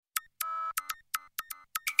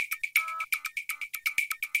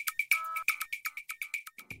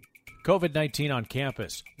COVID-19 on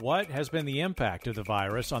campus. What has been the impact of the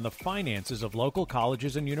virus on the finances of local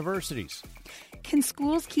colleges and universities? Can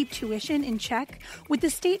schools keep tuition in check? With the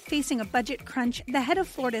state facing a budget crunch, the head of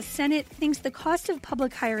Florida's Senate thinks the cost of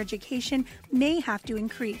public higher education may have to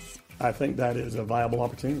increase. I think that is a viable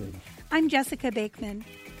opportunity. I'm Jessica Bakeman.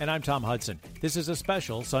 And I'm Tom Hudson. This is a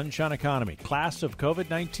special Sunshine Economy, Class of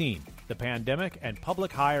COVID-19, the Pandemic and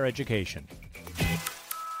Public Higher Education.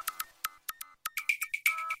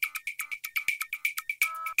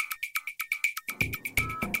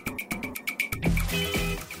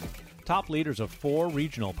 Top leaders of 4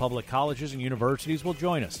 regional public colleges and universities will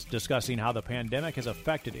join us, discussing how the pandemic has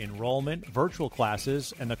affected enrollment, virtual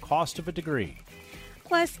classes, and the cost of a degree.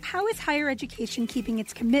 Plus, how is higher education keeping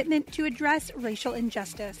its commitment to address racial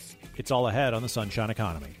injustice? It's all ahead on the Sunshine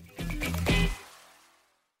Economy.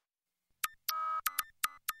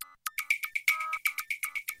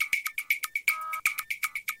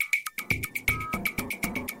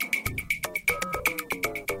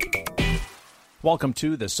 Welcome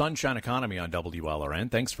to the Sunshine Economy on WLRN.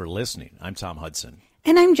 Thanks for listening. I'm Tom Hudson.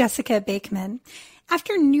 And I'm Jessica Bakeman.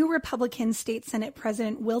 After new Republican State Senate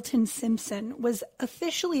President Wilton Simpson was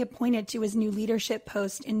officially appointed to his new leadership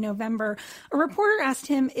post in November, a reporter asked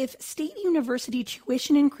him if state university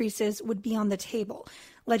tuition increases would be on the table.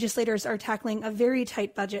 Legislators are tackling a very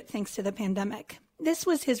tight budget thanks to the pandemic. This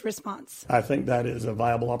was his response. I think that is a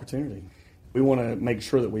viable opportunity. We want to make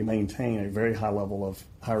sure that we maintain a very high level of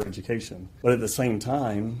higher education. But at the same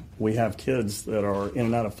time, we have kids that are in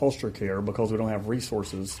and out of foster care because we don't have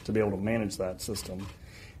resources to be able to manage that system.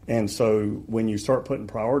 And so when you start putting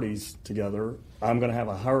priorities together, I'm going to have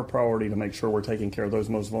a higher priority to make sure we're taking care of those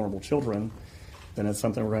most vulnerable children, then it's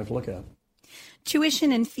something we're going to have to look at.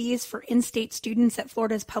 Tuition and fees for in-state students at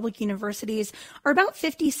Florida's public universities are about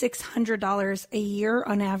 $5,600 a year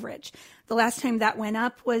on average. The last time that went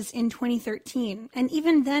up was in 2013, and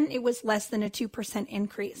even then it was less than a 2%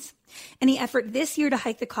 increase. Any effort this year to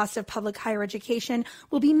hike the cost of public higher education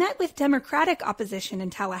will be met with Democratic opposition in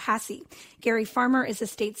Tallahassee. Gary Farmer is a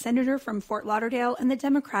state senator from Fort Lauderdale and the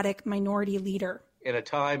Democratic minority leader. In a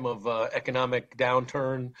time of economic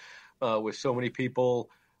downturn, with so many people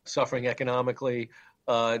suffering economically,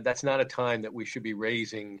 that's not a time that we should be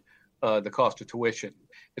raising the cost of tuition.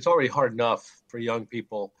 It's already hard enough for young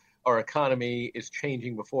people. Our economy is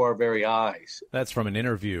changing before our very eyes. That's from an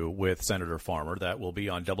interview with Senator Farmer that will be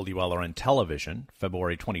on WLRN television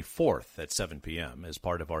February 24th at 7 p.m. as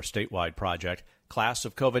part of our statewide project, Class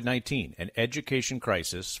of COVID-19, an education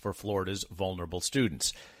crisis for Florida's vulnerable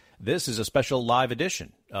students. This is a special live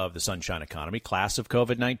edition of the Sunshine Economy, Class of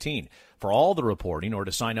COVID-19. For all the reporting or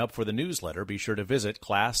to sign up for the newsletter, be sure to visit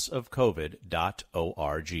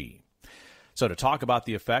classofcovid.org. So to talk about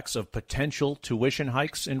the effects of potential tuition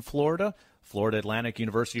hikes in Florida, Florida Atlantic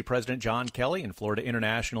University President John Kelly and Florida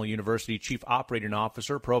International University Chief Operating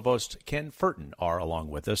Officer Provost Ken Furton are along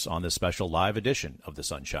with us on this special live edition of the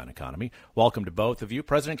Sunshine Economy. Welcome to both of you.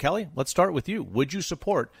 President Kelly, let's start with you. Would you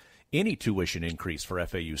support any tuition increase for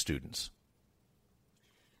FAU students?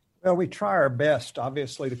 Well, we try our best,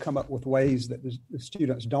 obviously, to come up with ways that the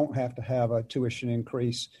students don't have to have a tuition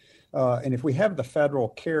increase. And if we have the federal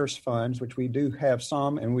CARES funds, which we do have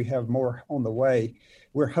some, and we have more on the way,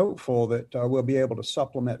 we're hopeful that we'll be able to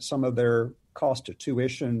supplement some of their cost of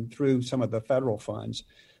tuition through some of the federal funds.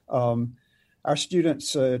 Our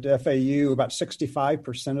students at FAU, about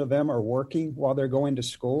 65% of them are working while they're going to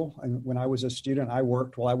school. And when I was a student, I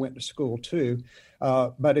worked while I went to school too.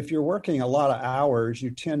 But if you're working a lot of hours,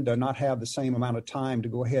 you tend to not have the same amount of time to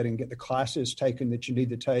go ahead and get the classes taken that you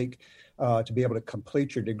need to take to be able to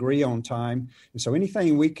complete your degree on time. And so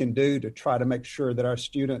anything we can do to try to make sure that our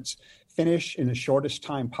students finish in the shortest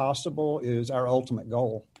time possible is our ultimate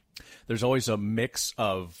goal. There's always a mix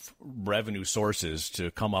of revenue sources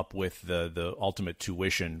to come up with the ultimate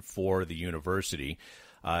tuition for the university.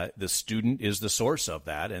 The student is the source of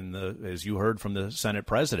that. And as you heard from the Senate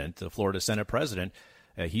president, the Florida Senate president,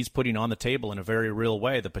 he's putting on the table in a very real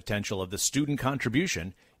way the potential of the student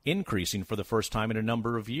contribution increasing for the first time in a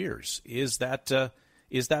number of years. Is that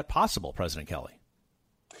possible, President Kelly?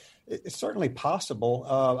 It's certainly possible.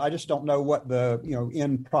 I just don't know what the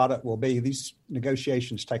end product will be. These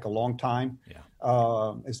negotiations take a long time. Yeah.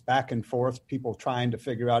 It's back and forth, people trying to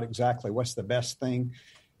figure out exactly what's the best thing.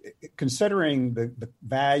 Considering the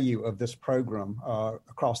value of this program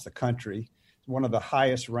across the country, one of the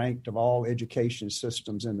highest ranked of all education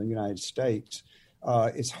systems in the United States,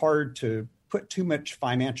 it's hard to put too much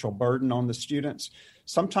financial burden on the students.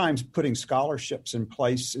 Sometimes putting scholarships in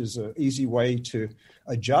place is an easy way to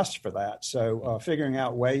adjust for that. So figuring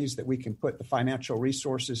out ways that we can put the financial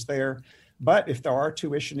resources there But if there are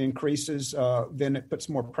tuition increases, then it puts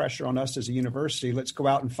more pressure on us as a university. Let's go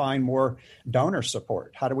out and find more donor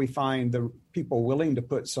support. How do we find the people willing to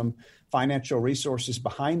put some financial resources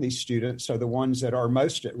behind these students so the ones that are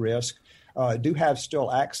most at risk do have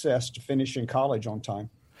still access to finishing college on time?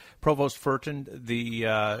 Provost Furton,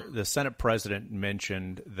 the Senate president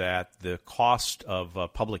mentioned that the cost of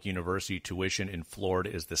public university tuition in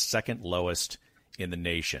Florida is the second lowest in the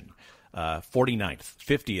nation. 49th,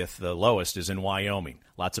 50th, the lowest is in Wyoming.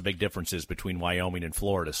 Lots of big differences between Wyoming and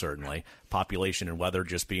Florida, certainly. Population and weather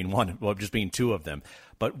just being two of them.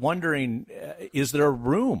 But wondering, is there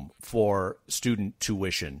room for student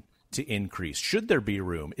tuition to increase? Should there be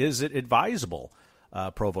room? Is it advisable,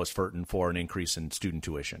 Provost Furton, for an increase in student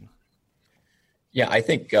tuition? Yeah, I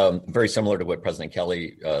think very similar to what President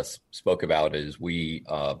Kelly spoke about is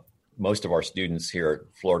most of our students here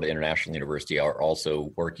at Florida International University are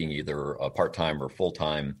also working either part-time or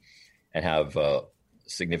full-time and have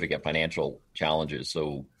significant financial challenges.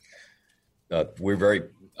 So we're very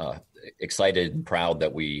excited and proud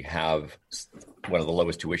that we have one of the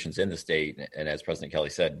lowest tuitions in the state. And as President Kelly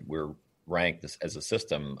said, we're ranked as a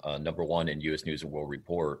system number one in U.S. News and World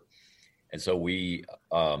Report. And so we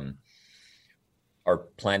are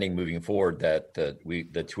planning moving forward that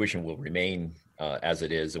the tuition will remain as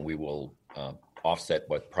it is, and we will offset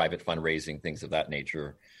with private fundraising, things of that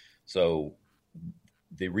nature. So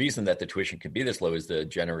the reason that the tuition can be this low is the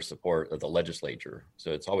generous support of the legislature.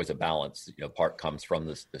 So it's always a balance. Part comes from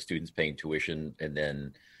the students paying tuition, and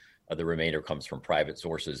then the remainder comes from private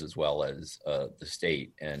sources as well as the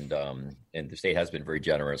state. And the state has been very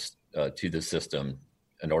generous to the system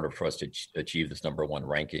in order for us to achieve this number one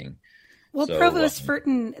ranking. Well, Provost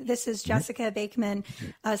Furton, this is Jessica Bakeman.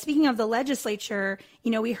 Speaking of the legislature,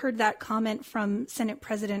 we heard that comment from Senate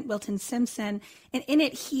President Wilton Simpson, and in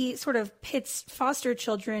it, he sort of pits foster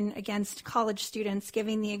children against college students,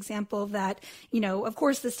 giving the example that, of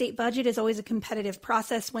course, the state budget is always a competitive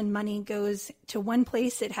process. When money goes to one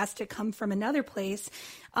place, it has to come from another place.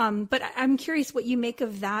 But I'm curious what you make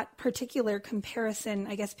of that particular comparison,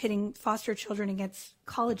 I guess, pitting foster children against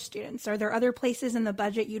college students. Are there other places in the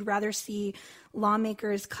budget you'd rather see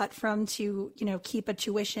lawmakers cut from to, keep a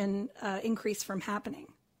tuition increase from happening?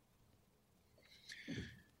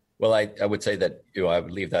 Well, I would say that, I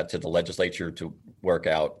would leave that to the legislature to work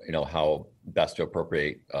out, how best to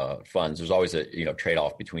appropriate funds. There's always a,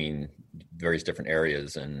 trade-off between various different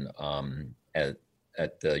areas. And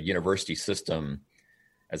at the university system,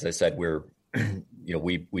 as I said, we're,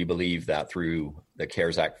 we believe that through the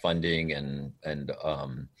CARES Act funding and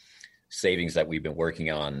savings that we've been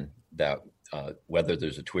working on, that whether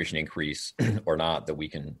there's a tuition increase or not, that we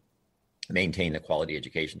can maintain the quality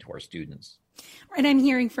education to our students. And I'm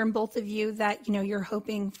hearing from both of you that, you're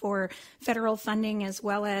hoping for federal funding as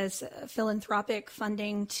well as philanthropic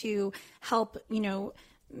funding to help,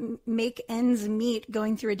 make ends meet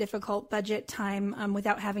going through a difficult budget time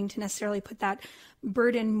without having to necessarily put that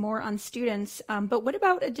burden more on students. But what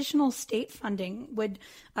about additional state funding? Would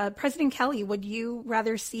President Kelly, would you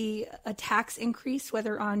rather see a tax increase,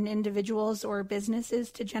 whether on individuals or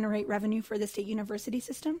businesses, to generate revenue for the state university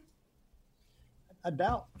system? I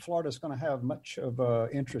doubt Florida's going to have much of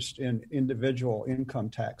interest in individual income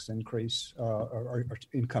tax increase or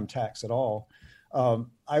income tax at all.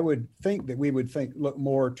 I would think that we would look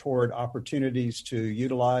more toward opportunities to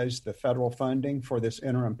utilize the federal funding for this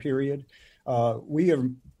interim period. We are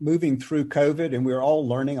moving through COVID, and we're all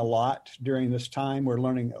learning a lot during this time. We're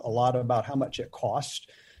learning a lot about how much it costs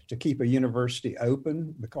to keep a university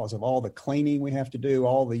open because of all the cleaning we have to do,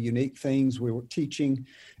 all the unique things we were teaching,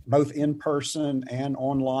 both in person and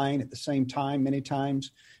online at the same time many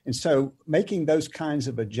times. And so making those kinds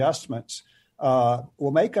of adjustments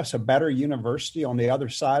will make us a better university on the other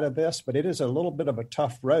side of this, but it is a little bit of a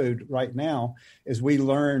tough road right now as we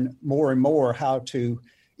learn more and more how to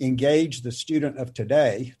engage the student of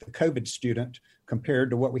today, the COVID student, compared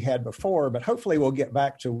to what we had before. But hopefully we'll get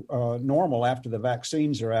back to normal after the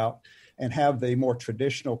vaccines are out and have the more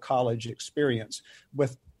traditional college experience.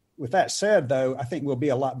 With that said, though, I think we'll be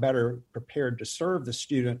a lot better prepared to serve the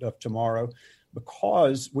student of tomorrow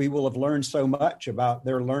because we will have learned so much about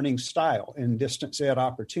their learning style and distance ed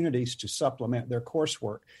opportunities to supplement their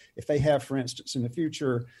coursework. If they have, for instance, in the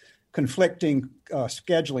future, conflicting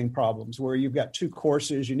scheduling problems where you've got two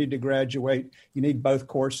courses, you need to graduate, you need both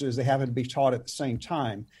courses, they happen to be taught at the same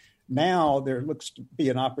time. Now there looks to be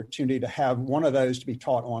an opportunity to have one of those to be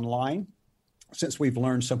taught online, since we've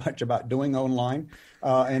learned so much about doing online,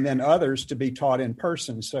 and then others to be taught in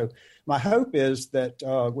person. So my hope is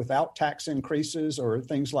that without tax increases or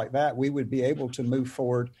things like that, we would be able to move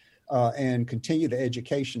forward and continue the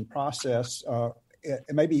education process.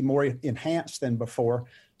 It may be more enhanced than before.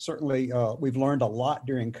 Certainly, we've learned a lot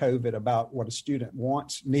during COVID about what a student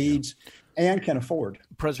wants, needs, and can afford.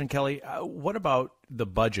 President Kelly, what about the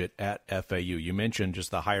budget at FAU? You mentioned just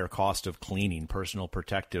the higher cost of cleaning, personal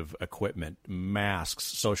protective equipment, masks,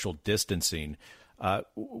 social distancing.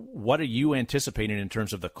 What are you anticipating in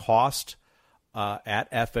terms of the cost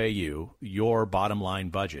at FAU, your bottom line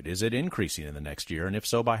budget? Is it increasing in the next year? And if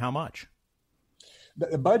so, by how much?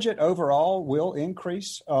 The budget overall will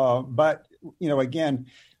increase. But, again,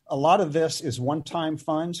 a lot of this is one-time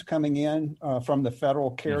funds coming in from the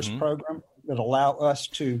federal CARES program that allow us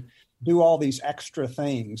to do all these extra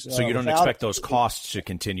things. So you don't expect those costs to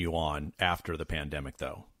continue on after the pandemic,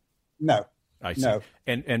 though? No. I see. No.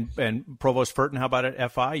 And Provost Furton, how about at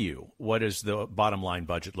FIU? What does the bottom line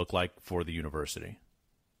budget look like for the university?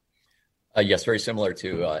 Yes, very similar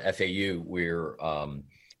to FAU.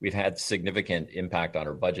 We've had significant impact on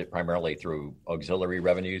our budget, primarily through auxiliary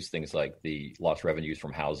revenues, things like the lost revenues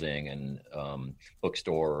from housing and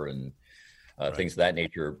bookstore and things of that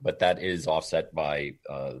nature. But that is offset by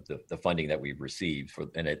the funding that we've received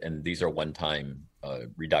and these are one-time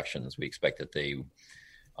reductions. We expect that they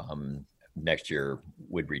next year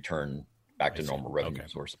would return back to normal revenue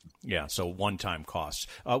sources. Yeah, so one-time costs.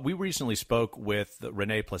 We recently spoke with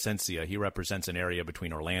Rene Plasencia. He represents an area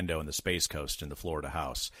between Orlando and the Space Coast in the Florida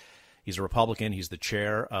House. He's a Republican. He's the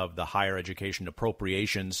chair of the Higher Education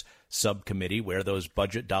Appropriations Subcommittee, where those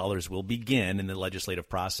budget dollars will begin in the legislative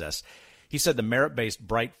process. He said the merit-based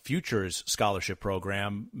Bright Futures Scholarship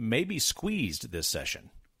Program may be squeezed this session.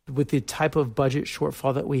 With the type of budget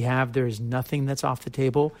shortfall that we have, there is nothing that's off the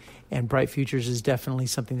table, and Bright Futures is definitely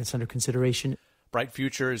something that's under consideration. Bright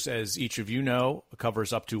Futures, as each of you know,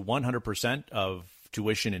 covers up to 100% of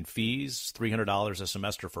tuition and fees, $300 a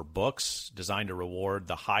semester for books, designed to reward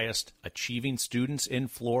the highest achieving students in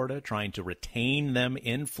Florida, trying to retain them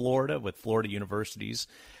in Florida with Florida universities,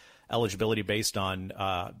 eligibility based on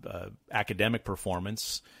academic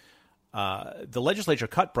performance. The legislature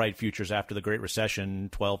cut Bright Futures after the Great Recession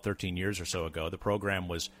 12, 13 years or so ago. The program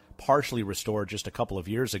was partially restored just a couple of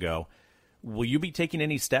years ago. Will you be taking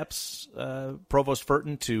any steps, Provost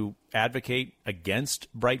Furton, to advocate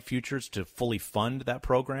against Bright Futures to fully fund that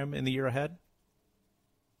program in the year ahead?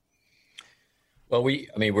 Well,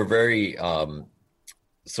 we're very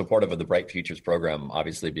supportive of the Bright Futures program,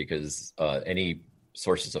 obviously, because any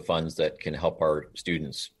sources of funds that can help our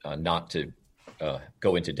students not to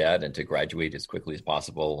go into debt and to graduate as quickly as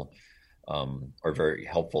possible are very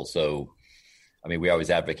helpful. So, we always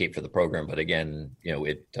advocate for the program, but again,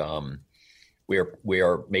 we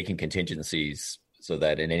are making contingencies so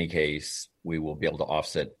that in any case we will be able to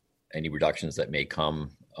offset any reductions that may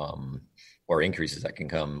come or increases that can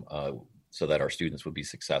come so that our students will be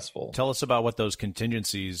successful. Tell us about what those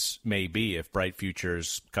contingencies may be if Bright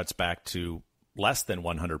Futures cuts back to less than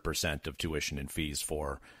 100% of tuition and fees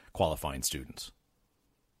for qualifying students.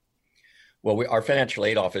 Well, our financial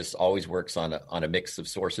aid office always works on a mix of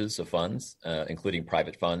sources of funds, including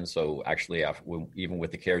private funds. So actually, even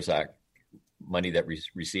with the CARES Act money that we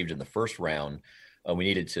received in the first round, we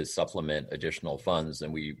needed to supplement additional funds,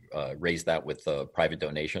 and we raised that with private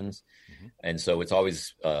donations. Mm-hmm. And so it's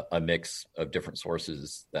always a mix of different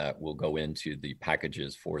sources that will go into the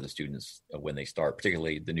packages for the students when they start,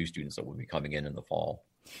 particularly the new students that will be coming in the fall.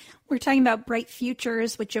 We're talking about Bright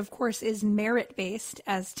Futures, which of course is merit-based,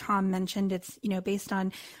 as Tom mentioned. It's, based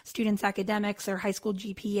on students' academics, their high school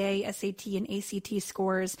GPA, SAT, and ACT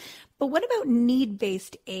scores. But what about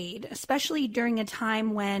need-based aid, especially during a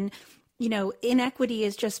time when, inequity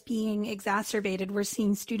is just being exacerbated? We're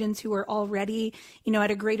seeing students who are already,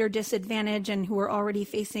 at a greater disadvantage and who are already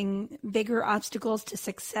facing bigger obstacles to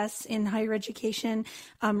success in higher education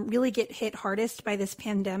really get hit hardest by this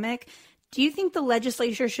pandemic. Do you think the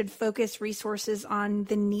legislature should focus resources on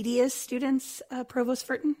the neediest students, Provost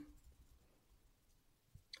Furton?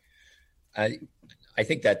 I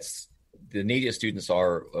think that's the neediest students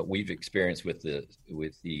are we've experienced with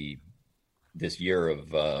this year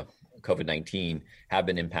of COVID-19 have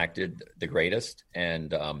been impacted the greatest,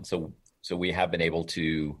 and so we have been able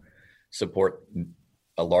to support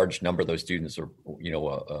a large number of those students, or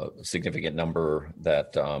a significant number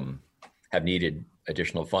that have needed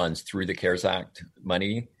additional funds through the CARES Act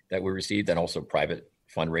money that we received, and also private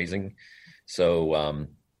fundraising. So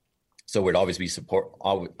we'd always be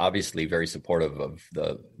obviously very supportive of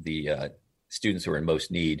the students who are in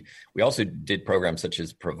most need. We also did programs such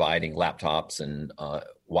as providing laptops and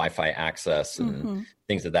Wi-Fi access and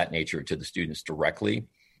things of that nature to the students directly.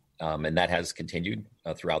 And that has continued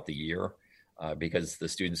throughout the year. because the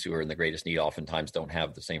students who are in the greatest need oftentimes don't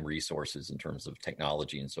have the same resources in terms of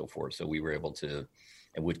technology and so forth. So we were able to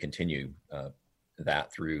and would continue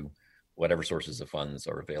that through whatever sources of funds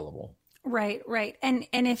are available. Right. And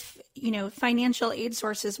if, financial aid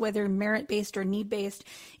sources, whether merit-based or need-based,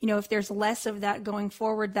 if there's less of that going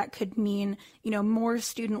forward, that could mean, more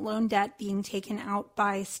student loan debt being taken out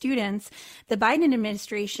by students. The Biden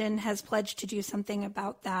administration has pledged to do something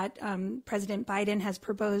about that. President Biden has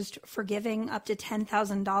proposed forgiving up to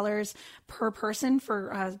 $10,000 per person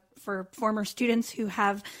for former students who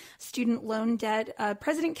have student loan debt.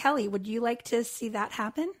 President Kelly, would you like to see that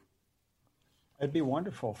happen? It'd be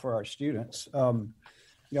wonderful for our students.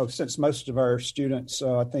 Since most of our students,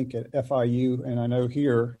 I think at FIU and I know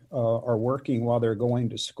here, are working while they're going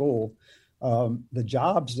to school, the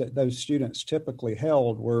jobs that those students typically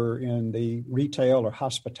held were in the retail or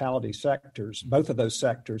hospitality sectors. Both of those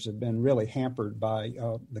sectors have been really hampered by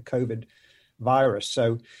the COVID virus.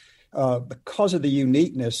 So because of the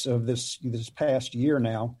uniqueness of this past year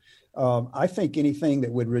now, I think anything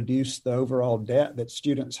that would reduce the overall debt that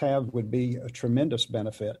students have would be a tremendous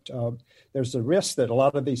benefit. There's a risk that a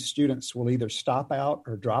lot of these students will either stop out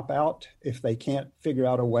or drop out if they can't figure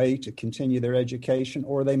out a way to continue their education,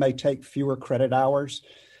 or they may take fewer credit hours,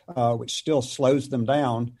 which still slows them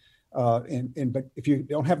down. But if you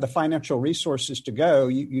don't have the financial resources to go,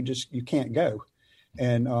 you can't go.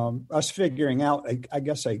 And us figuring out,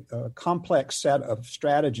 a complex set of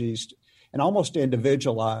strategies and almost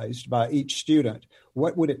individualized by each student,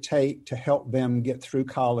 what would it take to help them get through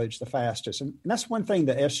college the fastest? And that's one thing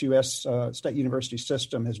the SUS State University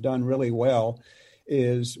system has done really well,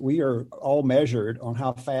 is we are all measured on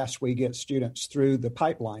how fast we get students through the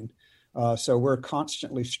pipeline. So we're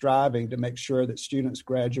constantly striving to make sure that students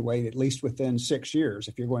graduate at least within 6 years,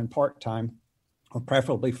 if you're going part-time, or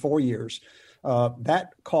preferably 4 years.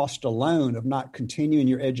 That cost alone of not continuing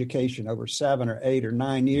your education over 7 or 8 or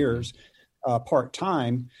 9 years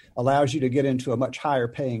part-time allows you to get into a much higher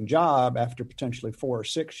paying job after potentially 4 or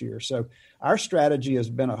 6 years. So our strategy has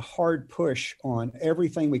been a hard push on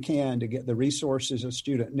everything we can to get the resources a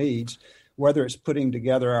student needs, whether it's putting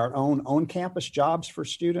together our own on-campus jobs for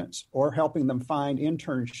students or helping them find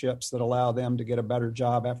internships that allow them to get a better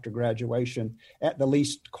job after graduation at the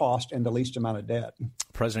least cost and the least amount of debt.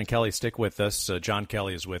 President Kelly, stick with us. John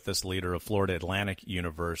Kelly is with us, leader of Florida Atlantic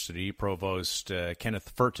University. Provost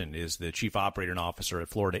Kenneth Furton is the chief operating officer at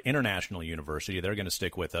Florida International University. They're going to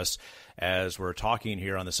stick with us as we're talking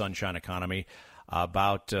here on the Sunshine Economy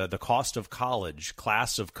about the cost of college,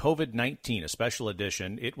 class of COVID-19, a special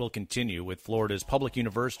edition. It will continue with Florida's public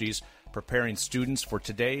universities preparing students for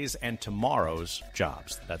today's and tomorrow's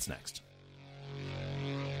jobs. That's next.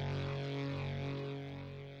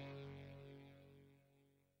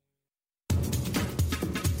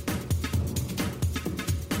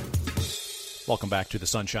 Welcome back to the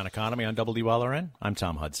Sunshine Economy on WLRN. I'm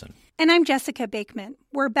Tom Hudson. And I'm Jessica Bakeman.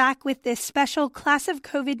 We're back with this special Class of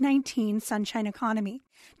COVID-19 Sunshine Economy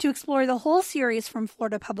to explore the whole series from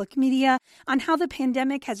Florida Public Media on how the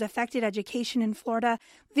pandemic has affected education in Florida.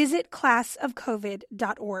 Visit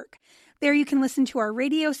classofcovid.org. There you can listen to our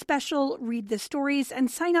radio special, read the stories, and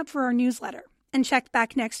sign up for our newsletter. And check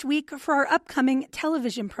back next week for our upcoming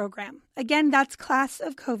television program. Again, that's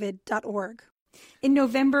classofcovid.org. In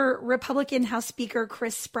November, Republican House Speaker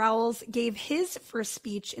Chris Sprowls gave his first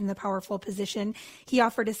speech in the powerful position. He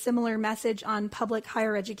offered a similar message on public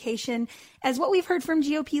higher education as what we've heard from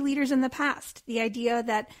GOP leaders in the past, the idea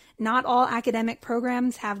that not all academic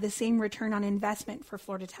programs have the same return on investment for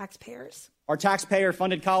Florida taxpayers. Our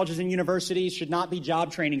taxpayer-funded colleges and universities should not be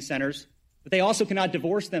job training centers, but they also cannot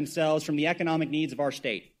divorce themselves from the economic needs of our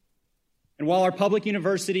state. And while our public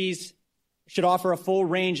universities should offer a full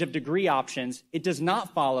range of degree options, it does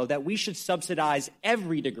not follow that we should subsidize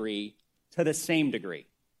every degree to the same degree.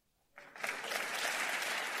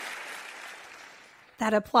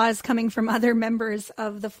 That applause coming from other members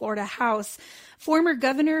of the Florida House. Former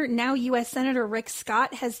Governor, now U.S. Senator Rick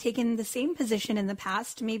Scott has taken the same position in the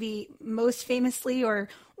past, maybe most famously or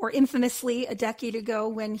infamously a decade ago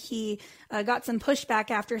when he got some pushback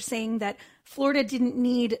after saying that Florida didn't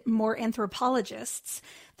need more anthropologists.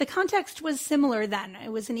 The context was similar then.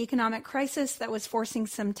 It was an economic crisis that was forcing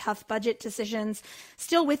some tough budget decisions.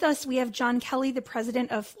 Still with us, we have John Kelly, the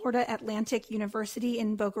president of Florida Atlantic University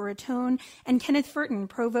in Boca Raton, and Kenneth Furton,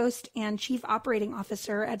 provost and chief operating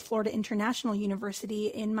officer at Florida International University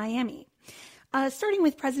in Miami. Starting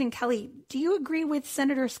with President Kelly, do you agree with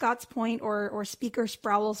Senator Scott's point or Speaker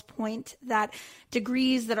Sprowls' point that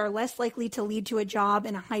degrees that are less likely to lead to a job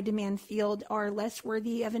in a high-demand field are less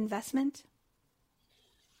worthy of investment?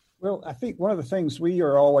 Well, I think one of the things we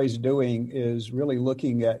are always doing is really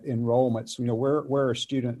looking at enrollments. Where are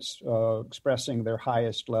students expressing their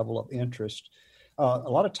highest level of interest? A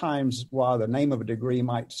lot of times, while the name of a degree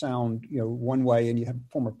might sound one way and you have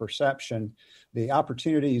a form of perception, the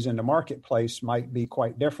opportunities in the marketplace might be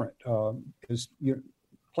quite different because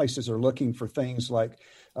places are looking for things like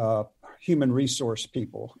human resource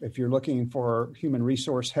people. If you're looking for human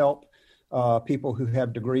resource help, people who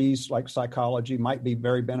have degrees like psychology might be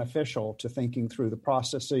very beneficial to thinking through the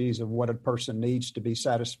processes of what a person needs to be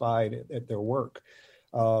satisfied at their work.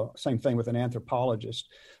 Same thing with an anthropologist.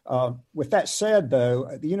 With that said,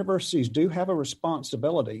 though, the universities do have a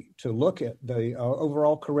responsibility to look at the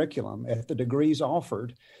overall curriculum, at the degrees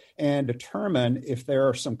offered, and determine if there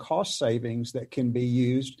are some cost savings that can be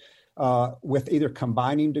used with either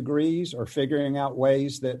combining degrees or figuring out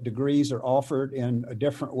ways that degrees are offered in a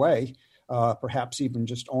different way, perhaps even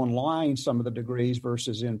just online, some of the degrees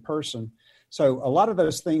versus in person. So a lot of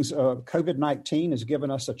those things, COVID-19 has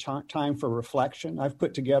given us a time for reflection. I've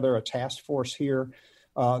put together a task force here.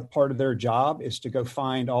 Part of their job is to go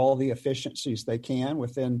find all the efficiencies they can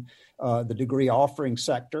within the degree offering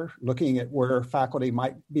sector, looking at where faculty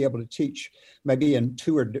might be able to teach maybe in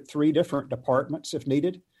 2 or 3 different departments if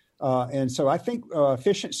needed. And so I think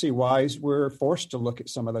efficiency-wise, we're forced to look at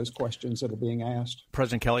some of those questions that are being asked.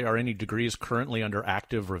 President Kelly, are any degrees currently under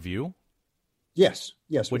active review? Yes.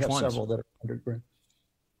 We Which have ones? several that are under review.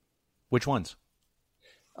 Which ones?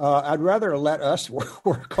 I'd rather let us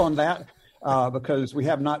work on that because we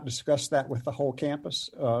have not discussed that with the whole campus.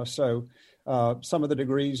 So some of the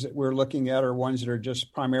degrees that we're looking at are ones that are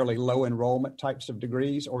just primarily low enrollment types of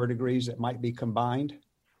degrees or degrees that might be combined.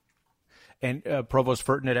 And Provost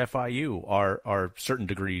Furton at FIU, are certain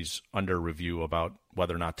degrees under review about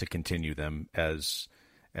whether or not to continue them as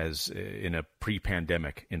in a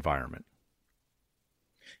pre-pandemic environment?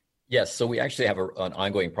 Yes, so we actually have an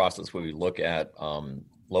ongoing process where we look at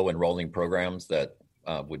low enrolling programs that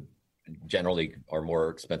would generally are more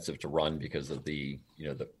expensive to run because of the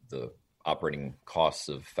operating costs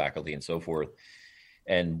of faculty and so forth.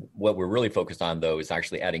 And what we're really focused on, though, is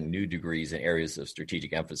actually adding new degrees in areas of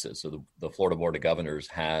strategic emphasis. So the Florida Board of Governors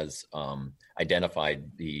has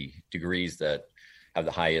identified the degrees that have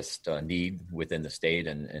the highest need within the state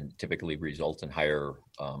and typically result in higher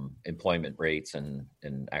employment rates and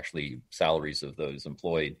actually salaries of those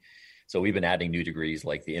employed. So we've been adding new degrees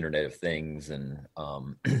like the Internet of Things and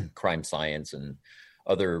crime science and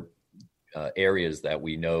other areas that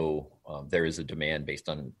we know there is a demand based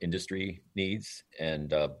on industry needs.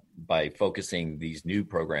 And by focusing these new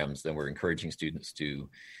programs, then we're encouraging students to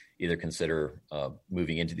either consider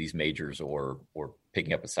moving into these majors or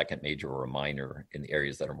picking up a second major or a minor in the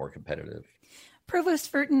areas that are more competitive.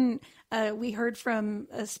 Provost Furton, we heard from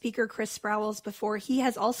Speaker Chris Sprowls before. He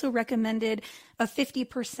has also recommended a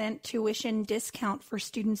 50% tuition discount for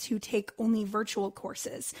students who take only virtual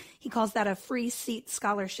courses. He calls that a free seat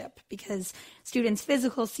scholarship because students'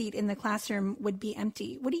 physical seat in the classroom would be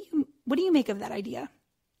empty. What do you make of that idea?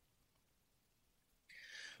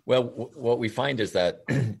 Well, what we find is that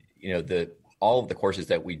all of the courses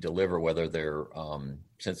that we deliver, whether they're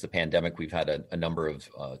since the pandemic, we've had a number of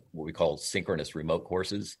what we call synchronous remote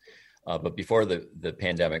courses. But before the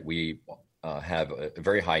pandemic, we have a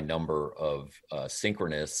very high number of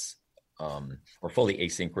synchronous or fully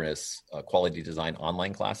asynchronous quality design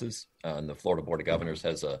online classes. And the Florida Board of Governors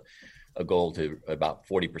has a goal to about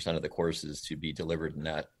 40% of the courses to be delivered in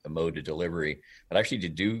that mode of delivery. But actually to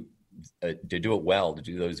do it well, to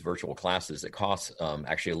do those virtual classes, it costs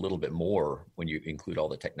actually a little bit more when you include all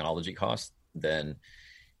the technology costs than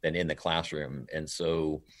in the classroom. And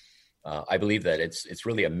so I believe that it's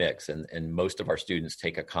really a mix, and most of our students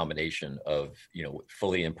take a combination of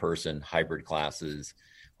fully in-person hybrid classes,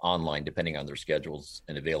 online, depending on their schedules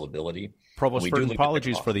and availability. Provost Furton,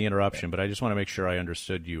 apologies for the interruption, but I just want to make sure I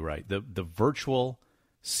understood you right. The virtual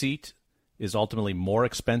seat is ultimately more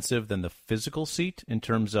expensive than the physical seat in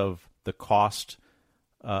terms of the cost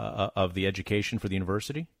of the education for the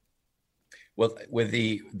university? Well, with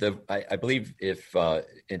I believe if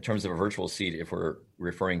in terms of a virtual seat, if we're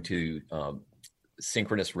referring to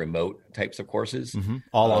synchronous remote types of courses,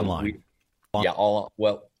 all online.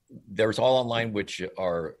 There's all online, which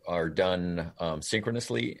are done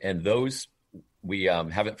synchronously, and those we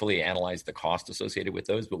haven't fully analyzed the cost associated with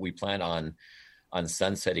those, but we plan on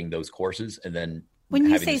sunsetting those courses. And then when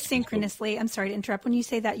you say synchronously, I'm sorry to interrupt. When you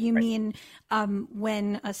say that, you mean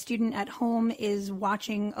when a student at home is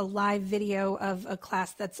watching a live video of a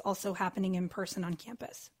class that's also happening in person on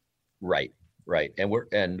campus. Right. And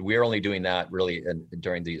we're only doing that really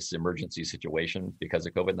during this emergency situation because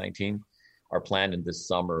of COVID-19. our plan in this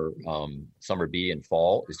summer, summer B and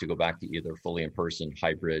fall, is to go back to either fully in-person,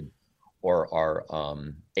 hybrid, or our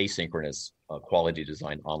asynchronous quality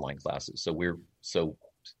design online classes.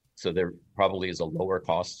 So there probably is a lower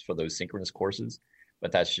cost for those synchronous courses,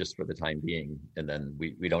 but that's just for the time being. And then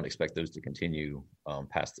we don't expect those to continue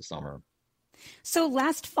past the summer. So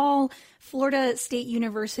last fall, Florida state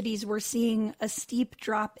universities were seeing a steep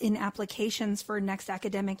drop in applications for next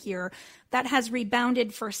academic year. That has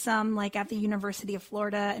rebounded for some, like at the University of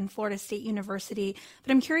Florida and Florida State University.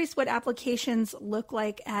 But I'm curious what applications look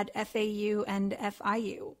like at FAU and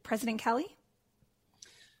FIU. President Kelly?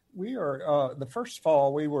 We are, the first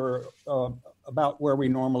fall, we were about where we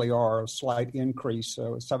normally are, a slight increase,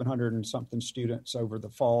 700 and something students over the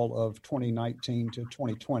fall of 2019 to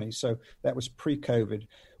 2020. So that was pre-COVID.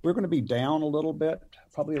 We're going to be down a little bit,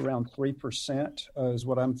 probably around 3% is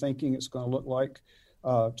what I'm thinking it's going to look like,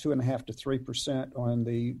 2.5% to 3% on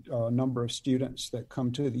the number of students that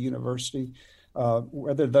come to the university.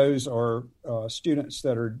 Whether those are students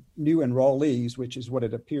that are new enrollees, which is what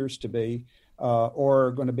it appears to be,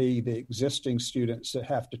 or going to be the existing students that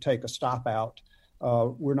have to take a stop out.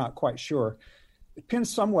 We're not quite sure. It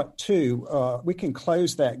depends somewhat too. We can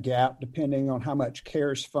close that gap depending on how much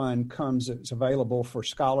CARES fund comes that's available for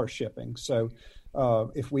scholarshiping. So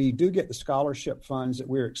if we do get the scholarship funds that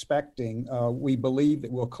we're expecting, we believe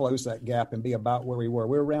that we'll close that gap and be about where we were.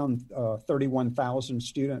 We're around 31,000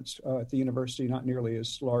 students at the university, not nearly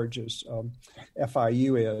as large as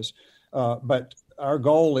FIU is. But our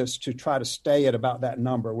goal is to try to stay at about that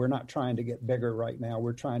number. We're not trying to get bigger right now.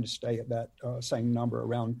 We're trying to stay at that same number,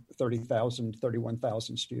 around 30,000,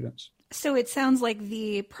 31,000 students. So it sounds like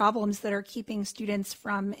the problems that are keeping students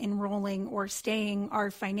from enrolling or staying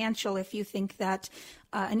are financial. If you think that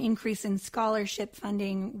an increase in scholarship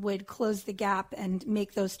funding would close the gap and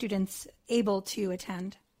make those students able to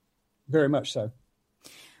attend. Very much so.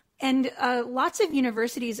 And lots of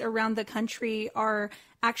universities around the country are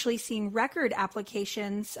actually seeing record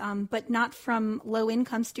applications, but not from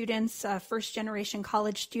low-income students, first-generation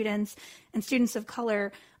college students, and students of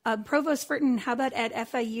color. Provost Furton, how about at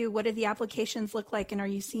FIU? What do the applications look like, and are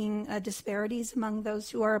you seeing disparities among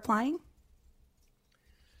those who are applying?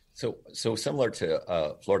 So similar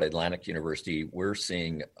to Florida Atlantic University, we're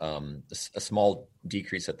seeing a small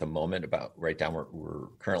decrease at the moment. We're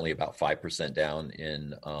currently about 5% down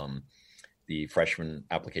in the freshman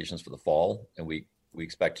applications for the fall, and we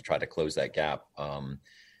expect to try to close that gap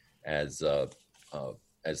as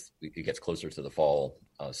it gets closer to the fall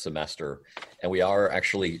semester. And we are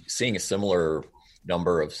actually seeing a similar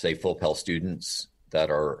number of, say, full Pell students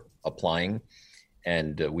that are applying,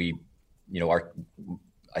 and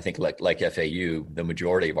I think like FAU, the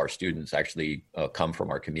majority of our students actually come from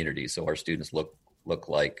our community. So our students look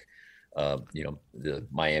like, the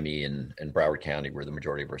Miami and Broward County, where the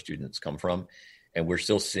majority of our students come from. And we're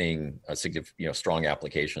still seeing strong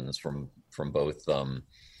applications from both the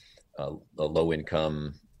low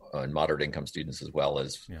income and moderate income students, as well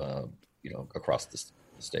as, across the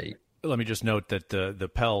state. Let me just note that the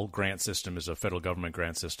Pell grant system is a federal government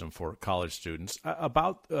grant system for college students.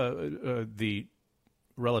 About the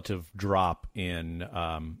relative drop in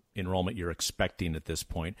enrollment you're expecting at this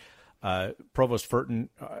point, Provost Furton,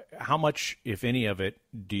 how much, if any of it,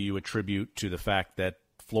 do you attribute to the fact that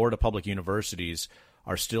Florida public universities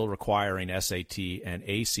are still requiring SAT and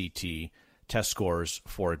ACT test scores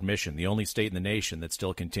for admission, the only state in the nation that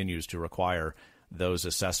still continues to require those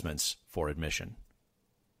assessments for admission?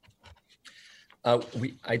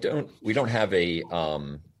 We don't have a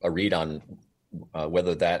read on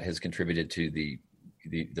whether that has contributed to the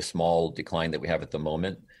small decline that we have at the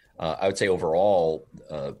moment. I would say overall,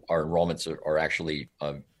 our enrollments are actually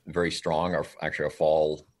very strong. Our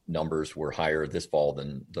fall numbers were higher this fall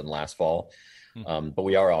than last fall. But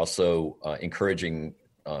we are also encouraging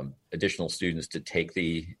additional students to take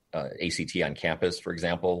the ACT on campus, for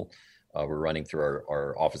example. We're running through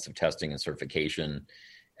our Office of Testing and Certification,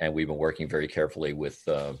 and we've been working very carefully with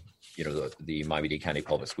the Miami-Dade County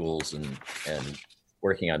Public Schools and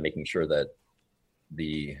working on making sure that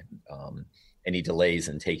any delays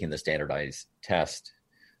in taking the standardized test,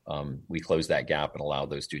 we close that gap and allow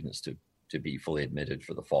those students to be fully admitted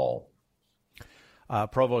for the fall.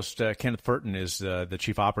 Provost Kenneth Furton is the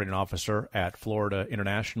Chief Operating Officer at Florida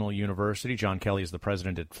International University. John Kelly is the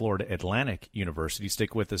President at Florida Atlantic University.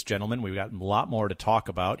 Stick with us, gentlemen. We've got a lot more to talk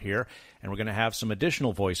about here, and we're going to have some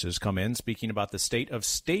additional voices come in speaking about the state of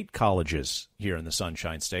state colleges here in the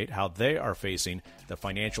Sunshine State, how they are facing the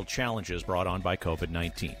financial challenges brought on by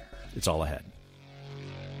COVID-19. It's all ahead.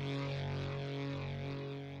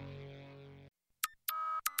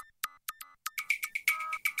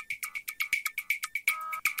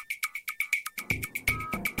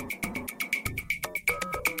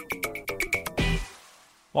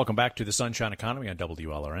 Welcome back to the Sunshine Economy on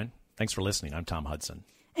WLRN. Thanks for listening. I'm Tom Hudson.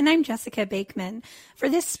 And I'm Jessica Bakeman. For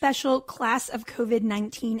this special Class of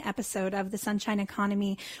COVID-19 episode of the Sunshine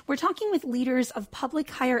Economy, we're talking with leaders of public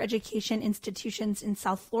higher education institutions in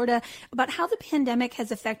South Florida about how the pandemic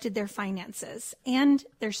has affected their finances and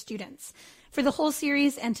their students. For the whole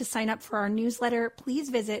series and to sign up for our newsletter, please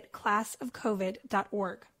visit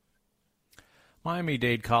classofcovid.org.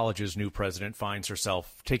 Miami-Dade College's new president finds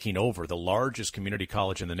herself taking over the largest community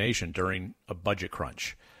college in the nation during a budget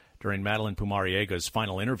crunch. During Madeline Pumariega's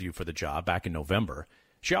final interview for the job back in November,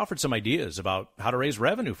 she offered some ideas about how to raise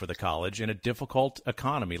revenue for the college in a difficult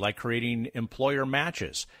economy, like creating employer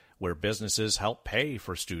matches, where businesses help pay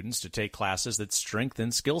for students to take classes that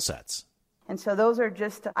strengthen skill sets. And so those are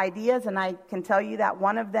just ideas, and I can tell you that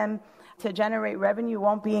one of them to generate revenue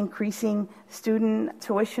won't be increasing student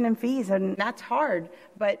tuition and fees, and that's hard.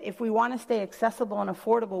 But if we want to stay accessible and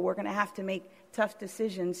affordable, we're going to have to make tough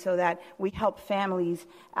decisions so that we help families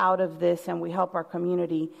out of this and we help our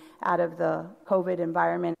community out of the COVID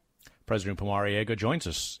environment. President Pumariega joins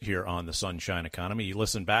us here on the Sunshine Economy. You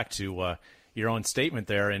listened back to your own statement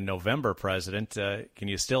there in November, President. Can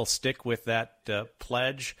you still stick with that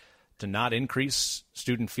pledge to not increase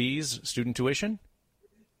student fees, student tuition?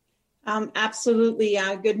 Absolutely.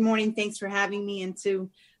 Good morning. Thanks for having me, and to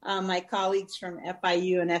my colleagues from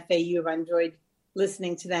FIU and FAU. I've enjoyed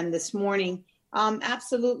listening to them this morning.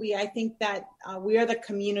 Absolutely. I think that we are the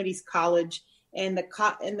community's college, and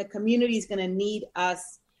the community is going to need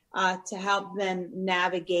us to help them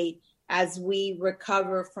navigate as we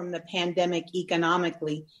recover from the pandemic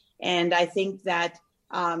economically. And I think that,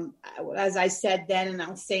 as I said then, and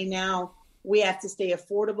I'll say now, we have to stay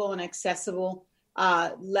affordable and accessible.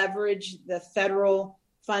 Leverage the federal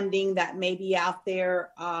funding that may be out there,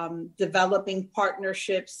 developing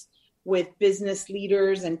partnerships with business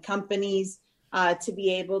leaders and companies to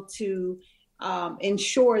be able to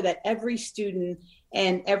ensure that every student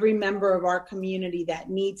and every member of our community that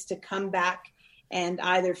needs to come back and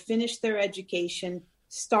either finish their education,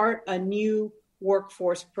 start a new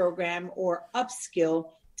workforce program, or upskill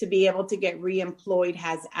to be able to get reemployed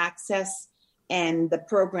has access and the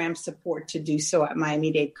program support to do so at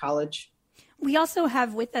Miami-Dade College. We also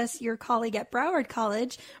have with us your colleague at Broward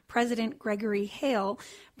College, President Gregory Hale.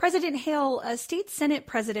 President Hale, State Senate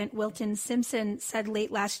President Wilton Simpson said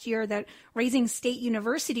late last year that raising state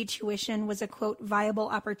university tuition was a, quote, viable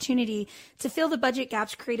opportunity to fill the budget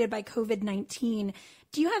gaps created by COVID-19.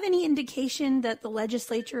 Do you have any indication that the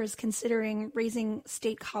legislature is considering raising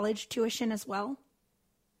state college tuition as well?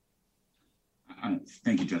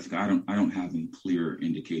 Thank you, Jessica. I don't have any clear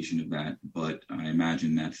indication of that, but I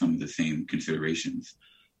imagine that some of the same considerations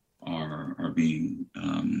are being,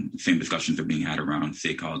 same discussions are being had around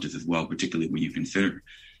state colleges as well, particularly when you consider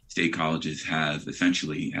state colleges have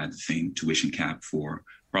essentially had the same tuition cap for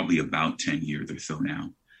probably about 10 years or so now.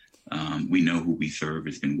 We know who we serve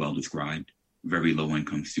has been well described, very low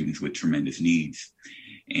income students with tremendous needs.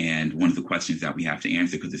 And one of the questions that we have to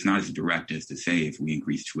answer, because it's not as direct as to say if we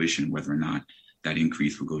increase tuition, whether or not that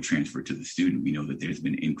increase will go transfer to the student. We know that there's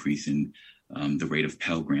been an increase in the rate of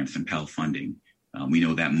Pell Grants and Pell funding. We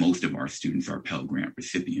know that most of our students are Pell Grant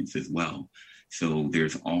recipients as well. So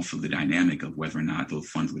there's also the dynamic of whether or not those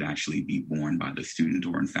funds would actually be borne by the student,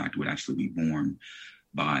 or in fact would actually be borne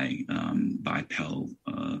by Pell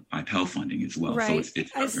funding as well. Right. So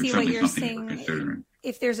it's I see what you're saying.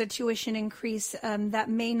 If there's a tuition increase, that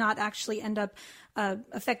may not actually end up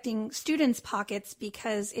affecting students' pockets,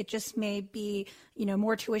 because it just may be,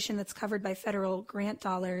 more tuition that's covered by federal grant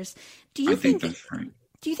dollars. Do you think that's right?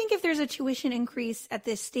 Do you think if there's a tuition increase at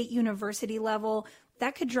the state university level,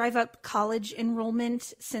 that could drive up college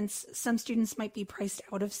enrollment, since some students might be priced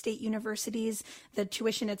out of state universities? The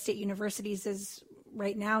tuition at state universities is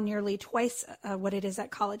right now nearly twice what it is at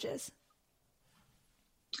colleges.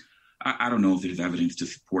 I don't know if there's evidence to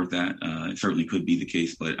support that. It certainly could be the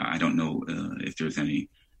case, but I don't know if there's any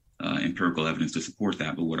empirical evidence to support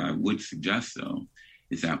that. But what I would suggest, though,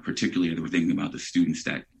 is that particularly if we're thinking about the students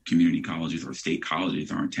that community colleges or state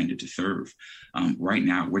colleges are intended to serve, right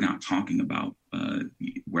now we're not talking about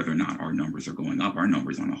whether or not our numbers are going up. Our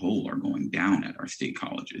numbers on the whole are going down at our state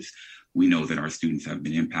colleges. We know that our students have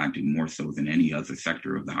been impacted more so than any other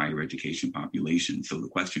sector of the higher education population. So the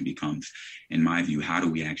question becomes, in my view, how do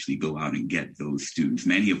we actually go out and get those students,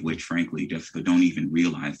 many of which, frankly, Jessica, don't even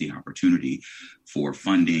realize the opportunity for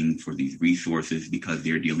funding, for these resources, because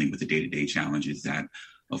they're dealing with the day-to-day challenges that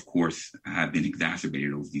of course, have been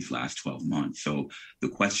exacerbated over these last 12 months. So the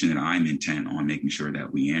question that I'm intent on making sure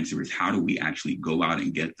that we answer is, how do we actually go out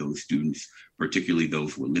and get those students, particularly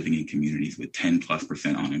those who are living in communities with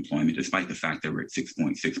 10+% unemployment, despite the fact that we're at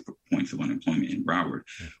 6.6 points of unemployment in Broward?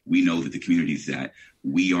 We know that the communities that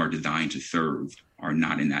we are designed to serve are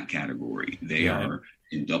not in that category. They are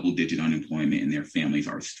in double-digit unemployment, and their families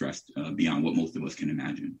are stressed beyond what most of us can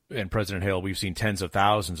imagine. And President Hale, we've seen tens of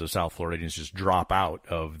thousands of South Floridians just drop out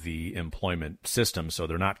of the employment system, so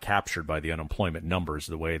they're not captured by the unemployment numbers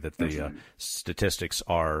the way that the statistics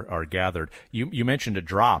are gathered. You mentioned a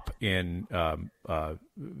drop in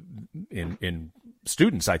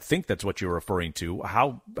students. I think that's what you're referring to.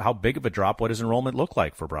 How big of a drop? What does enrollment look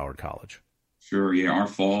like for Broward College? Sure. Yeah.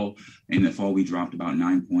 In the fall, we dropped about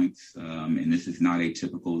 9 points. And this is not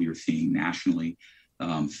atypical. You're seeing nationally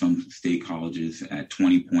some state colleges at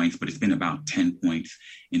 20 points, but it's been about 10 points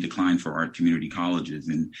in decline for our community colleges.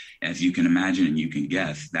 And as you can imagine and you can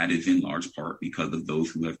guess, that is in large part because of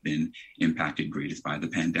those who have been impacted greatest by the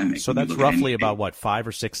pandemic. So that's roughly about 5,000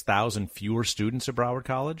 or 6,000 fewer students at Broward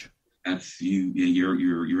College? That's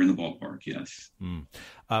you're in the ballpark. Yes.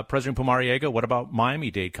 President Pumariega, what about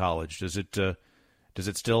Miami-Dade College? Does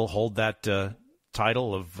it still hold that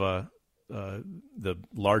title of the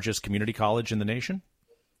largest community college in the nation?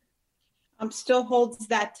 Still holds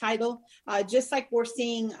that title. Just like we're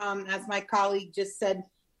seeing, as my colleague just said,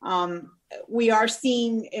 we are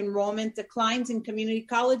seeing enrollment declines in community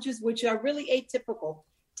colleges, which are really atypical.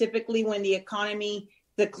 Typically, when the economy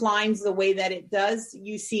declines the way that it does,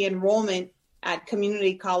 you see enrollment at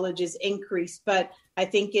community colleges increase. But I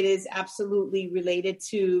think it is absolutely related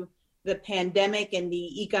to the pandemic and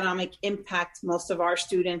the economic impact most of our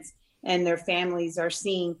students and their families are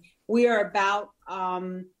seeing. We are about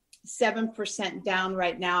 7% down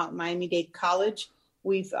right now at Miami-Dade College.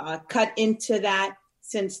 We've cut into that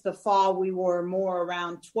since the fall. We were more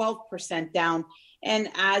around 12% down. And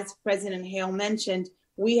as President Hale mentioned,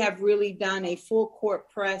 we have really done a full court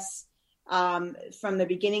press from the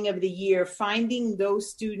beginning of the year, finding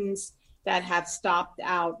those students that have stopped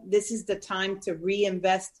out. This is the time to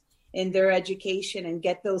reinvest in their education and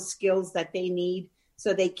get those skills that they need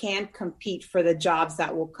so they can compete for the jobs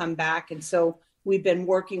that will come back. And so we've been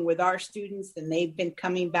working with our students, and they've been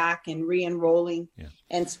coming back and re-enrolling,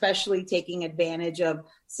 and especially taking advantage of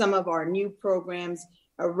some of our new programs,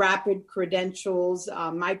 rapid credentials,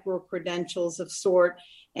 micro credentials of sort,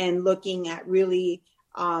 and looking at really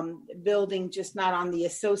building just not on the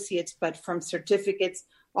associates, but from certificates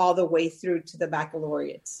all the way through to the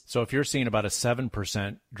baccalaureates. So if you're seeing about a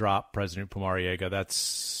 7% drop, President Pumariega,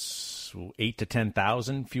 that's 8,000 to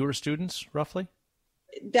 10,000 fewer students, roughly?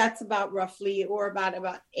 That's about roughly, or about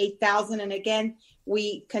 8,000. And again,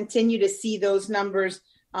 we continue to see those numbers,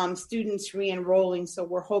 students re-enrolling. So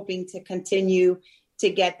we're hoping to continue to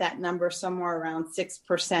get that number somewhere around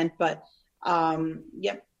 6%. But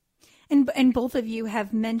yep. And both of you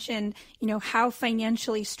have mentioned, how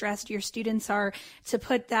financially stressed your students are. To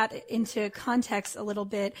put that into context a little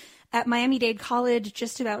bit, at Miami-Dade College,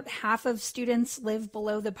 just about half of students live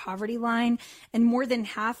below the poverty line, and more than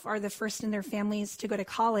half are the first in their families to go to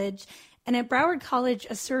college. And at Broward College,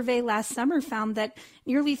 a survey last summer found that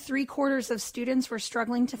nearly 3/4 of students were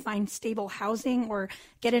struggling to find stable housing or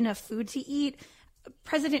get enough food to eat.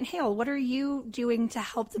 President Hale, what are you doing to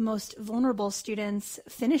help the most vulnerable students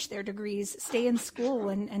finish their degrees, stay in school,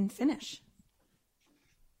 and finish?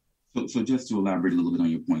 So just to elaborate a little bit on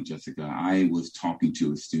your point, Jessica, I was talking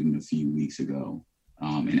to a student a few weeks ago,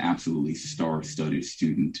 an absolutely star-studded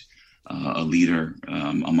student, a leader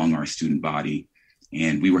among our student body,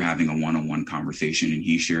 and we were having a one-on-one conversation, and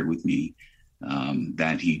he shared with me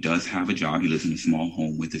that he does have a job. He lives in a small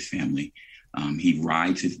home with his family. He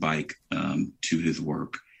rides his bike to his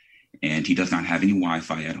work, and he does not have any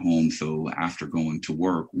Wi-Fi at home. So after going to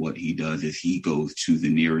work, what he does is he goes to the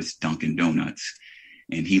nearest Dunkin' Donuts,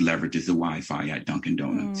 and he leverages the Wi-Fi at Dunkin'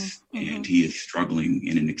 Donuts. And he is struggling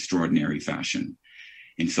in an extraordinary fashion.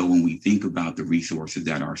 And so when we think about the resources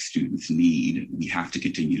that our students need, we have to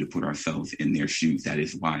continue to put ourselves in their shoes. That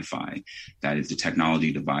is Wi-Fi. That is the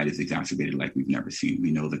technology divide is exacerbated like we've never seen.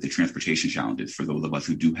 We know that the transportation challenges for those of us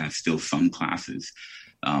who do have still some classes,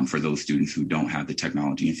 for those students who don't have the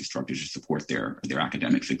technology infrastructure to support their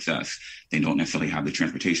academic success, they don't necessarily have the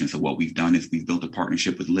transportation. So what we've done is we've built a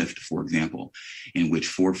partnership with Lyft, for example, in which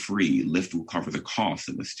for free, Lyft will cover the cost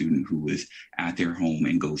of a student who is at their home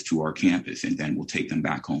and goes to our campus, and then we'll take them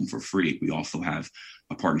back home for free. We also have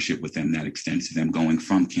a partnership with them that extends to them going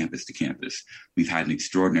from campus to campus. We've had an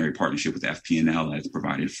extraordinary partnership with FP&L that has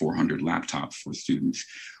provided 400 laptops for students.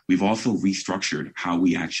 We've also restructured how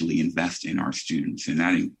we actually invest in our students. And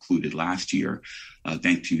that included last year,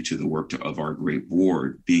 thanks to the work of our great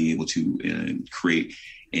board, being able to create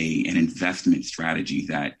an investment strategy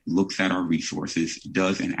that looks at our resources,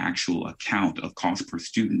 does an actual account of cost per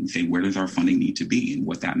student, and say, where does our funding need to be? And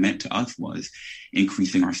what that meant to us was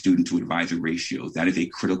increasing our student to advisor ratios. That is a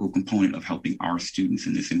critical component of helping our students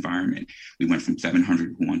in this environment. We went from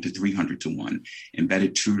 700 to 1 to 300 to 1.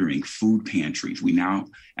 Embedded tutoring, food pantries. We now,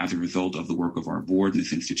 as a result of the work of our board and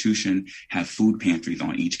this institution, have food pantries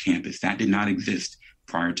on each campus. That did not exist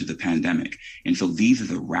prior to the pandemic. And so these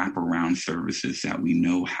are the wraparound services that we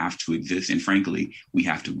know have to exist. And frankly, we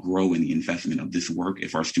have to grow in the investment of this work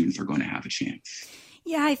if our students are going to have a chance.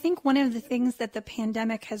 Yeah, I think one of the things that the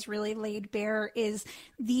pandemic has really laid bare is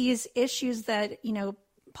these issues that,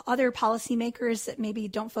 other policymakers that maybe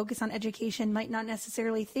don't focus on education might not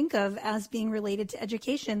necessarily think of as being related to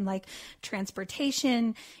education, like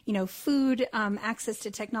transportation, food, access to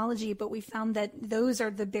technology. But we found that those are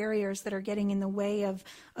the barriers that are getting in the way of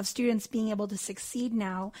students being able to succeed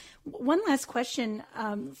now. One last question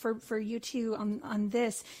for you two on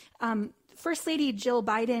this. First Lady Jill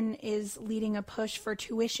Biden is leading a push for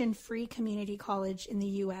tuition-free community college in the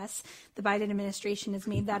U.S. The Biden administration has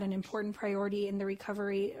made that an important priority in the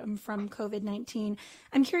recovery from COVID-19.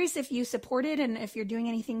 I'm curious if you support it and if you're doing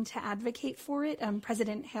anything to advocate for it.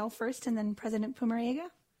 President Hale first and then President Pumariega.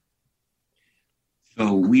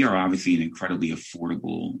 So we are obviously an incredibly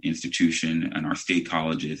affordable institution, and our state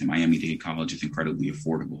colleges and Miami-Dade College is incredibly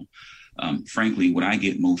affordable. Frankly, what I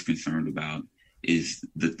get most concerned about is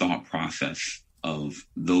the thought process of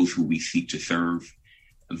those who we seek to serve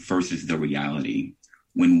versus the reality.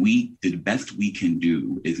 The best we can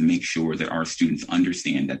do is make sure that our students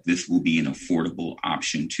understand that this will be an affordable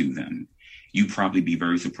option to them. You'd probably be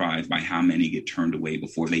very surprised by how many get turned away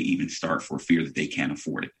before they even start for fear that they can't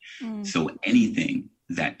afford it. So anything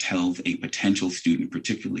that tells a potential student,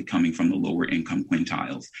 particularly coming from the lower income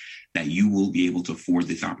quintiles, that you will be able to afford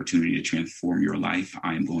this opportunity to transform your life,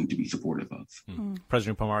 I am going to be supportive of.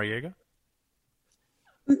 President Pumariega?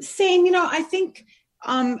 Same, I think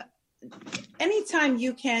anytime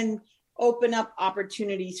you can open up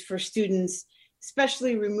opportunities for students,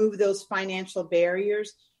 especially remove those financial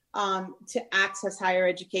barriers to access higher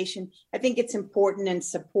education, I think it's important and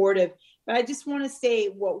supportive. But I just want to say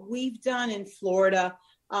what we've done in Florida,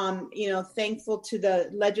 thankful to the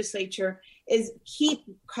legislature, is keep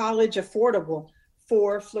college affordable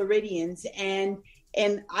for Floridians and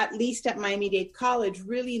at least at Miami-Dade College,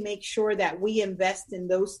 really make sure that we invest in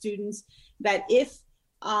those students that if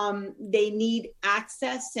they need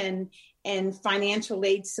access and financial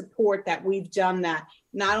aid support, that we've done that,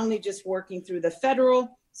 not only just working through the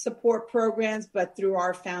federal support programs, but through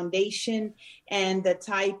our foundation and the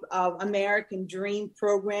type of American Dream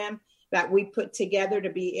program that we put together to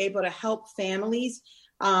be able to help families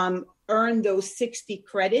earn those 60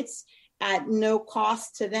 credits at no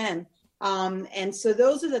cost to them. And so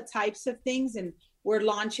those are the types of things. And we're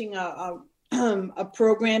launching a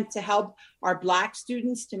program to help our Black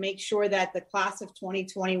students to make sure that the class of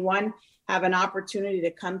 2021 have an opportunity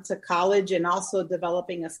to come to college, and also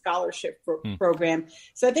developing a scholarship program.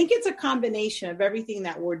 So I think it's a combination of everything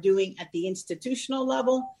that we're doing at the institutional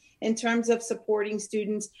level in terms of supporting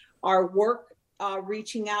students, our work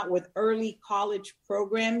reaching out with early college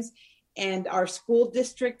programs, and our school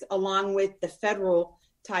district, along with the federal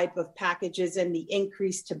type of packages and the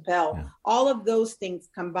increase to Pell. Yeah. All of those things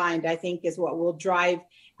combined, I think, is what will drive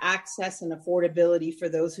access and affordability for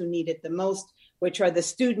those who need it the most, which are the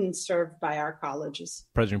students served by our colleges.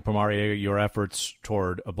 President Pumariega, your efforts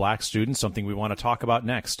toward Black students, something we want to talk about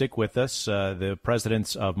next. Stick with us. The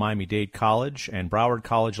presidents of Miami-Dade College and Broward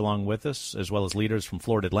College along with us, as well as leaders from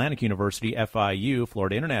Florida Atlantic University, FIU,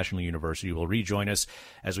 Florida International University, will rejoin us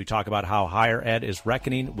as we talk about how higher ed is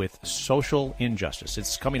reckoning with social injustice.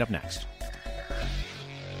 It's coming up next.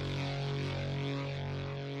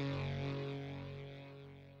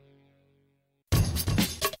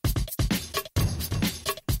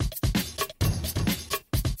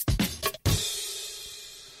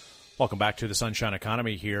 Welcome back to the Sunshine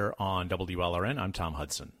Economy here on WLRN. I'm Tom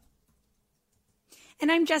Hudson.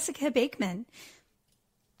 And I'm Jessica Bakeman.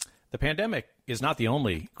 The pandemic is not the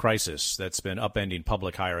only crisis that's been upending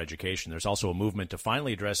public higher education. There's also a movement to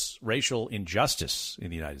finally address racial injustice in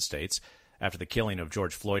the United States. After the killing of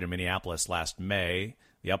George Floyd in Minneapolis last May,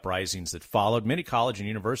 the uprisings that followed, many college and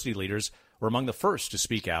university leaders were among the first to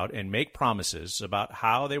speak out and make promises about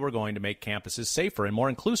how they were going to make campuses safer and more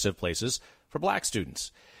inclusive places for Black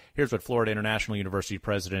students. Here's what Florida International University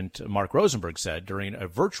President Mark Rosenberg said during a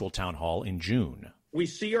virtual town hall in June. We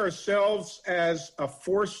see ourselves as a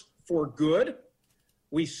force for good.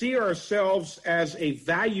 We see ourselves as a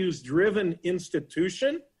values-driven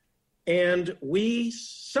institution, and we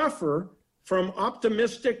suffer from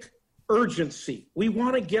optimistic urgency. We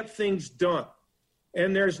want to get things done.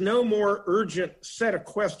 And there's no more urgent set of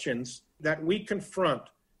questions that we confront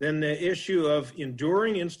than the issue of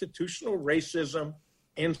enduring institutional racism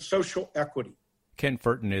and social equity. Ken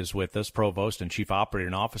Furton is with us, Provost and Chief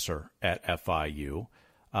Operating Officer at FIU.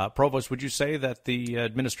 Provost, would you say that the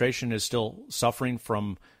administration is still suffering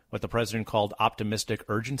from what the president called optimistic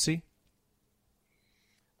urgency?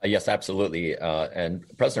 Yes, absolutely. And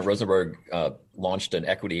President Rosenberg launched an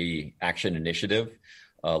equity action initiative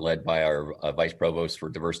led by our Vice Provost for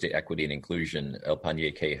Diversity, Equity, and Inclusion,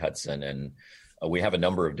 Elpanier K. Hudson. And we have a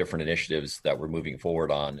number of different initiatives that we're moving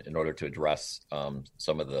forward on in order to address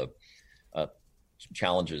some of the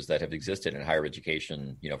challenges that have existed in higher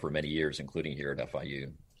education, for many years, including here at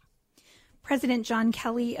FIU. President John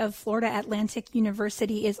Kelly of Florida Atlantic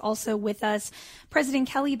University is also with us. President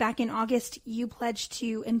Kelly, back in August, you pledged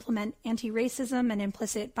to implement anti-racism and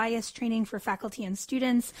implicit bias training for faculty and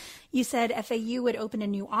students. You said FAU would open a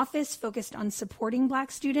new office focused on supporting Black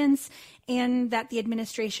students, and that the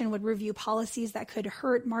administration would review policies that could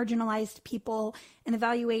hurt marginalized people and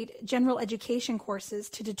evaluate general education courses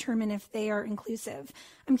to determine if they are inclusive.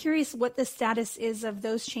 I'm curious what the status is of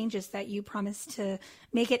those changes that you promised to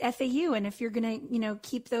make at FAU, and if you're going to,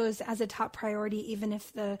 keep those as a top priority, even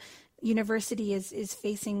if the university is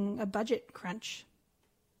facing a budget crunch.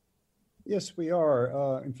 Yes, we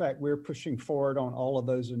are. In fact, we're pushing forward on all of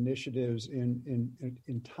those initiatives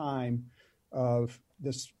in time of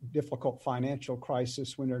this difficult financial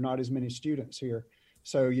crisis when there are not as many students here.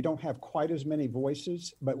 So you don't have quite as many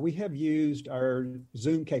voices, but we have used our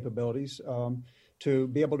Zoom capabilities to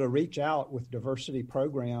be able to reach out with diversity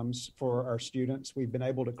programs for our students. We've been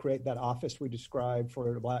able to create that office we described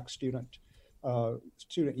for the Black student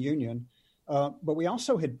union. But we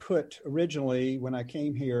also had put originally, when I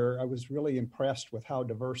came here, I was really impressed with how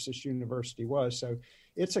diverse this university was. So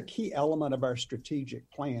it's a key element of our strategic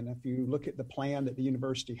plan. If you look at the plan that the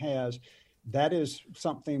university has, that is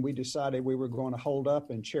something we decided we were going to hold up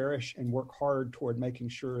and cherish and work hard toward making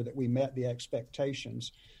sure that we met the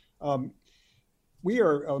expectations. We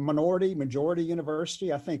are a majority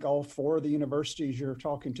university. I think all four of the universities you're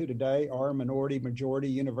talking to today are majority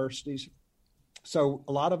universities. So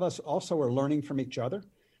a lot of us also are learning from each other.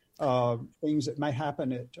 Things that may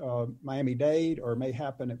happen at Miami-Dade or may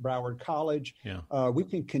happen at Broward College. Yeah. We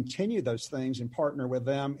can continue those things and partner with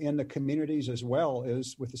them in the communities as well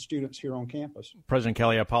as with the students here on campus. President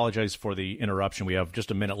Kelly, I apologize for the interruption. We have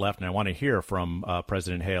just a minute left, and I want to hear from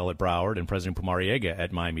President Hale at Broward and President Pumariega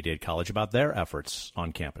at Miami-Dade College about their efforts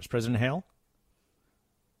on campus. President Hale?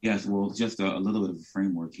 Yes, well, just a little bit of a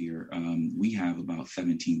framework here. We have about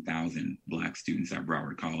 17,000 Black students at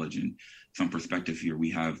Broward College, and some perspective here,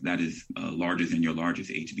 that is larger than your largest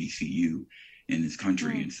HBCU in this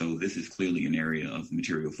country. Mm. And so this is clearly an area of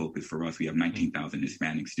material focus for us. We have 19,000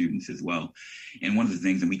 Hispanic students as well. And one of the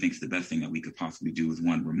things that we think is the best thing that we could possibly do is,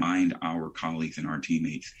 one, remind our colleagues and our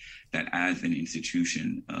teammates that as an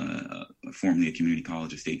institution, formerly a community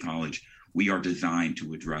college, a state college, we are designed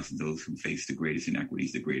to address those who face the greatest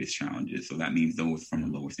inequities, the greatest challenges. So that means those from the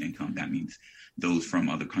lowest income. That means those from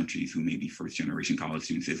other countries who may be first-generation college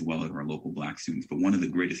students, as well as our local Black students. But one of the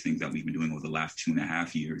greatest things that we've been doing over the last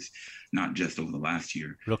 2.5 years, not just over the last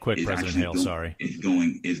year, real quick, President Hale,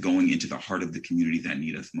 is going into the heart of the communities that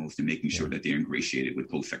need us most and making sure that they're ingratiated with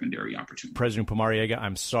post-secondary opportunities. President Pumariega,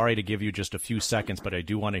 I'm sorry to give you just a few seconds, but I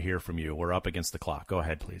do want to hear from you. We're up against the clock. Go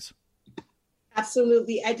ahead, please.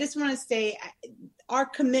 Absolutely. I just want to say our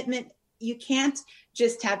commitment, you can't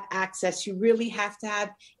just have access. You really have to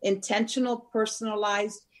have intentional,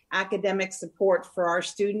 personalized academic support for our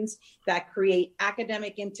students that create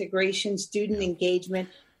academic integration, student engagement,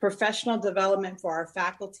 professional development for our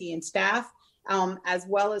faculty and staff, as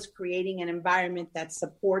well as creating an environment that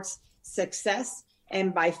supports success,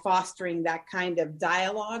 and by fostering that kind of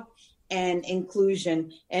dialogue and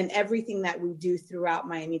inclusion and everything that we do throughout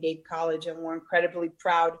Miami-Dade College. And we're incredibly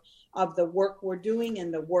proud of the work we're doing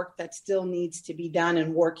and the work that still needs to be done,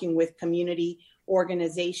 and working with community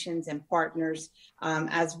organizations and partners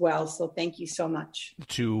as well. So thank you so much.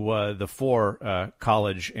 To the four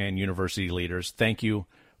college and university leaders, thank you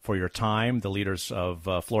for your time. The leaders of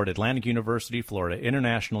Florida Atlantic University, Florida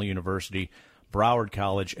International University, Broward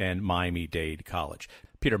College, and Miami-Dade College.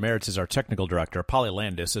 Peter Meritz is our technical director. Polly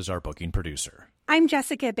Landis is our booking producer. I'm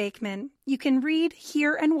Jessica Bakeman. You can read,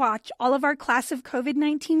 hear, and watch all of our Class of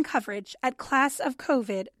COVID-19 coverage at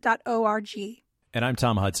classofcovid.org. And I'm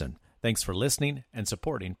Tom Hudson. Thanks for listening and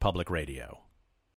supporting Public Radio.